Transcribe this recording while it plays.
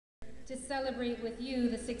to celebrate with you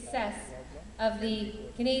the success of the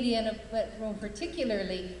Canadian, but more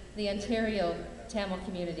particularly the Ontario Tamil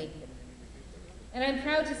community. And I'm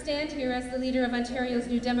proud to stand here as the leader of Ontario's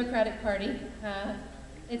New Democratic Party.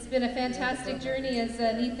 It's been a fantastic journey, as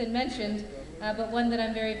Nathan mentioned, but one that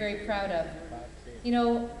I'm very, very proud of. You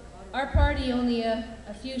know, our party only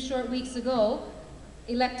a few short weeks ago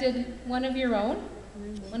elected one of your own,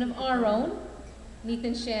 one of our own,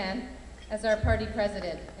 Nathan Shan, as our party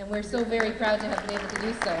president, and we're so very proud to have been able to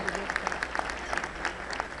do so.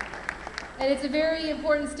 And it's a very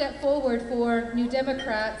important step forward for New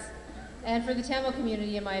Democrats and for the Tamil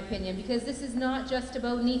community, in my opinion, because this is not just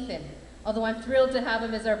about Nathan, although I'm thrilled to have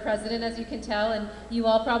him as our president, as you can tell, and you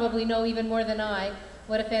all probably know even more than I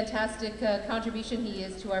what a fantastic contribution he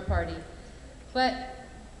is to our party. But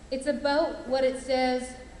it's about what it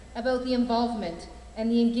says about the involvement and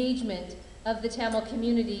the engagement of the Tamil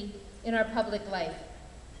community in our public life.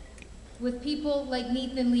 With people like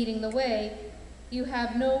Nathan leading the way, you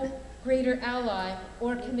have no greater ally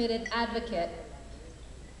or committed advocate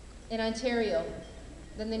in Ontario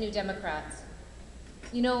than the New Democrats.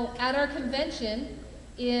 You know, at our convention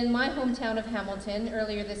in my hometown of Hamilton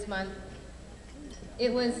earlier this month,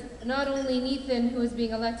 it was not only Nathan who was being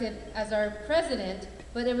elected as our president,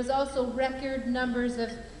 but it was also record numbers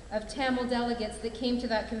of Tamil delegates that came to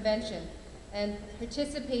that convention and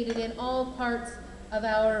participated in all parts of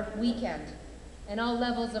our weekend and all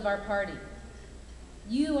levels of our party.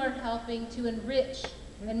 You are helping to enrich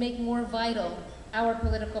and make more vital our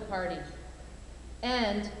political party,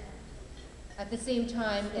 and at the same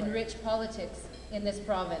time enrich politics in this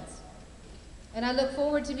province. And I look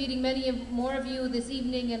forward to meeting more of you this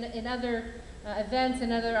evening and in other events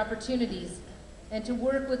and other opportunities, and to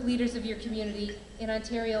work with leaders of your community in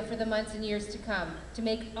Ontario for the months and years to come to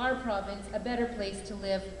make our province a better place to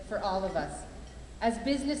live for all of us. As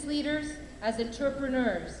business leaders, as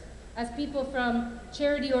entrepreneurs, as people from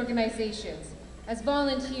charity organizations, as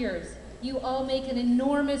volunteers, you all make an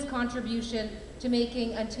enormous contribution to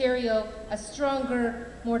making Ontario a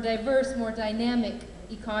stronger, more diverse, more dynamic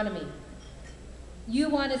economy. You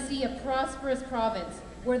want to see a prosperous province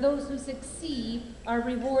where those who succeed are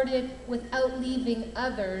rewarded without leaving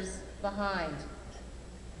others behind.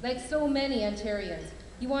 Like so many Ontarians,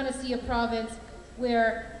 you want to see a province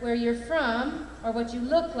where you're from or what you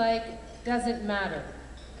look like doesn't matter,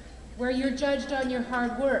 where you're judged on your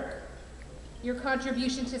hard work, your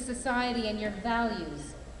contribution to society, and your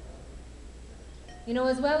values. You know,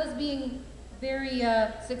 as well as being very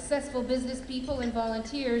successful business people and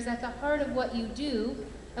volunteers, at the heart of what you do,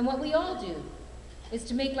 and what we all do, is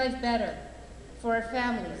to make life better for our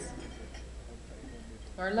families,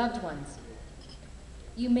 for our loved ones.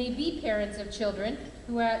 You may be parents of children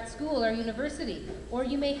who are at school or university, or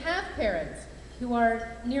you may have parents who are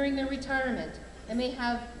nearing their retirement and may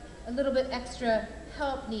have a little bit extra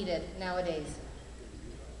help needed nowadays.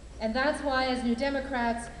 And that's why, as New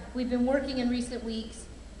Democrats, we've been working in recent weeks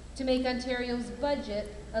to make Ontario's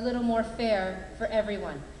budget a little more fair for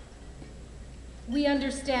everyone. We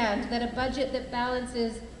understand that a budget that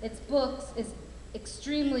balances its books is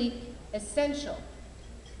extremely essential,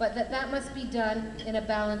 but that must be done in a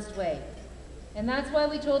balanced way. And that's why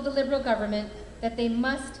we told the Liberal government that they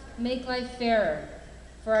must make life fairer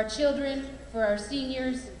for our children, for our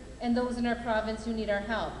seniors, and those in our province who need our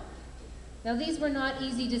help. Now, these were not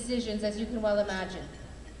easy decisions, as you can well imagine.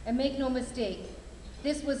 And make no mistake,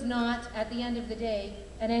 this was not, at the end of the day,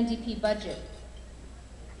 an NDP budget.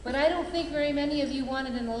 But I don't think very many of you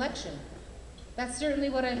wanted an election. That's certainly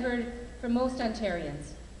what I heard from most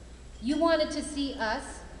Ontarians. You wanted to see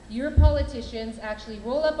us, your politicians, actually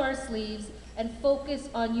roll up our sleeves and focus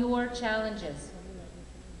on your challenges,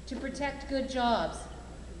 to protect good jobs,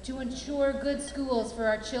 to ensure good schools for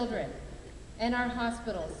our children and our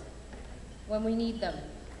hospitals when we need them,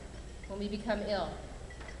 when we become ill.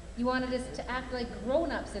 You wanted us to act like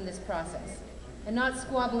grown-ups in this process and not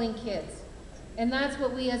squabbling kids. And that's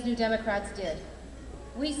what we as New Democrats did.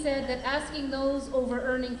 We said that asking those that were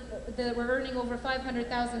earning over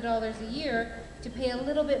 $500,000 a year to pay a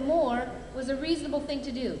little bit more was a reasonable thing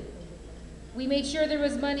to do. We made sure there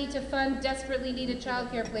was money to fund desperately needed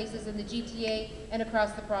childcare places in the GTA and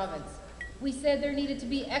across the province. We said there needed to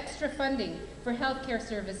be extra funding for healthcare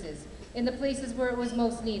services in the places where it was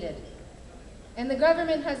most needed. And the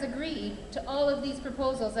government has agreed to all of these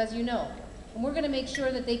proposals, as you know, and we're going to make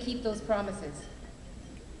sure that they keep those promises.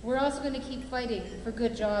 We're also going to keep fighting for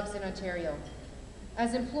good jobs in Ontario.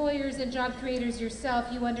 As employers and job creators yourself,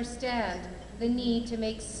 you understand the need to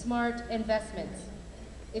make smart investments.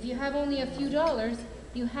 If you have only a few dollars,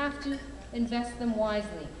 you have to invest them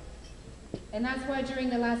wisely. And that's why during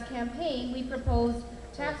the last campaign, we proposed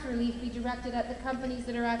tax relief be directed at the companies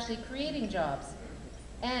that are actually creating jobs,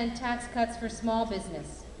 and tax cuts for small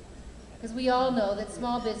business. Because we all know that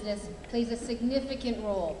small business plays a significant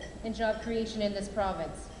role in job creation in this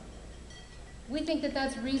province. We think that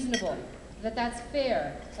that's reasonable, that that's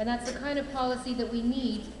fair, and that's the kind of policy that we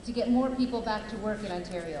need to get more people back to work in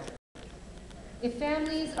Ontario. If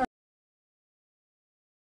families are,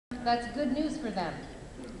 that's good news for them,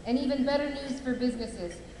 and even better news for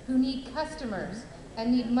businesses who need customers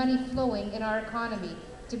and need money flowing in our economy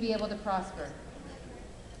to be able to prosper.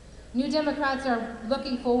 New Democrats are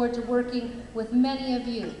looking forward to working with many of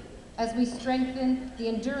you as we strengthen the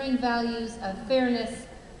enduring values of fairness,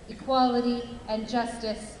 equality, and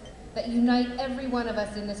justice that unite every one of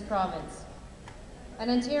us in this province. An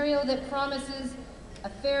Ontario that promises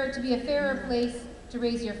to be a fairer place to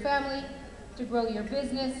raise your family, to grow your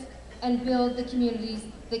business, and build the communities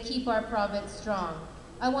that keep our province strong.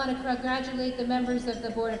 I want to congratulate the members of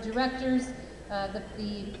the Board of Directors,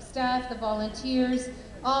 the staff, the volunteers,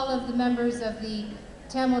 all of the members of the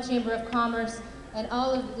Tamil Chamber of Commerce, and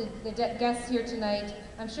all of the guests here tonight.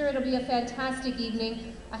 I'm sure it'll be a fantastic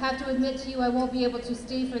evening. I have to admit to you, I won't be able to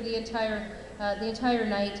stay for the entire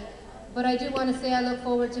night, but I do want to say I look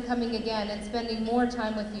forward to coming again and spending more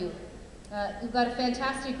time with you. We've got a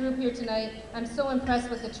fantastic group here tonight. I'm so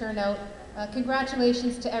impressed with the turnout.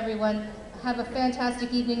 Congratulations to everyone. Have a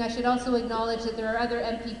fantastic evening. I should also acknowledge that there are other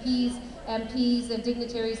MPPs, MPs, and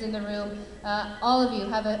dignitaries in the room. All of you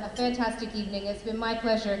have a fantastic evening. It's been my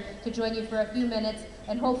pleasure to join you for a few minutes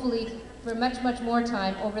and hopefully for much, much more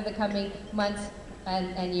time over the coming months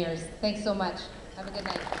and years. Thanks so much. Have a good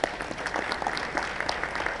night.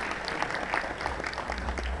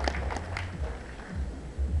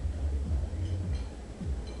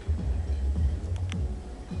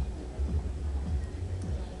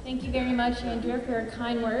 Thank you very much, Andrea, for your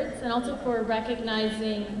kind words, and also for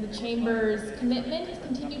recognizing the Chamber's commitment,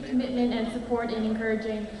 continued commitment and support in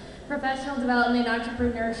encouraging professional development and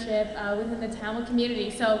entrepreneurship within the Tamil community.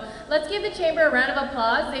 So let's give the Chamber a round of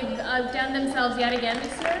applause. They've done themselves yet again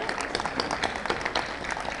this year.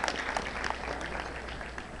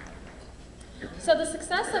 So the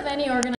success of any organization